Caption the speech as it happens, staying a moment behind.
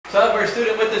So I have our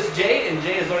student with us, Jay, and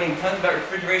Jay is learning tons about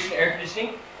refrigeration, air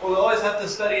conditioning. But we always have to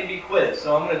study and be quizzed.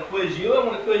 So I'm going to quiz you, I'm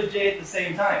going to quiz Jay at the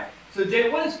same time. So Jay,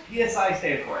 what does PSI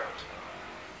stand for?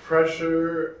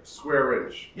 Pressure square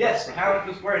inch. Yes, pounds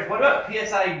per square inch. What about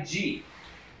PSIG?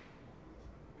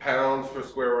 Pounds per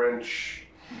square inch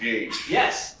gauge.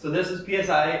 Yes, so this is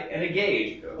PSI and a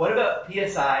gauge. What about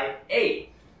PSIA?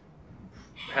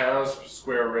 Pounds per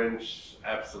square inch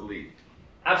absolute.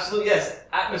 Absolutely, yes.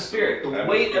 Atmospheric, the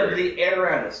weight of the air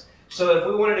around us. So if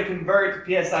we wanted to convert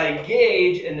the PSI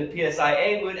gauge and the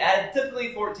PSIA, we would add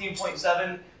typically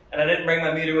 14.7. And I didn't bring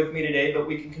my meter with me today, but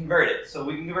we can convert it. So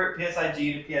we can convert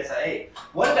PSIG to PSIA.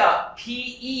 What about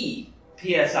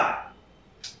PSI?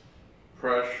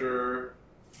 Pressure.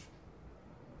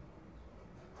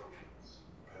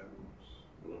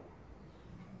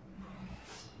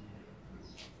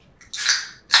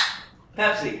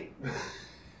 Pepsi.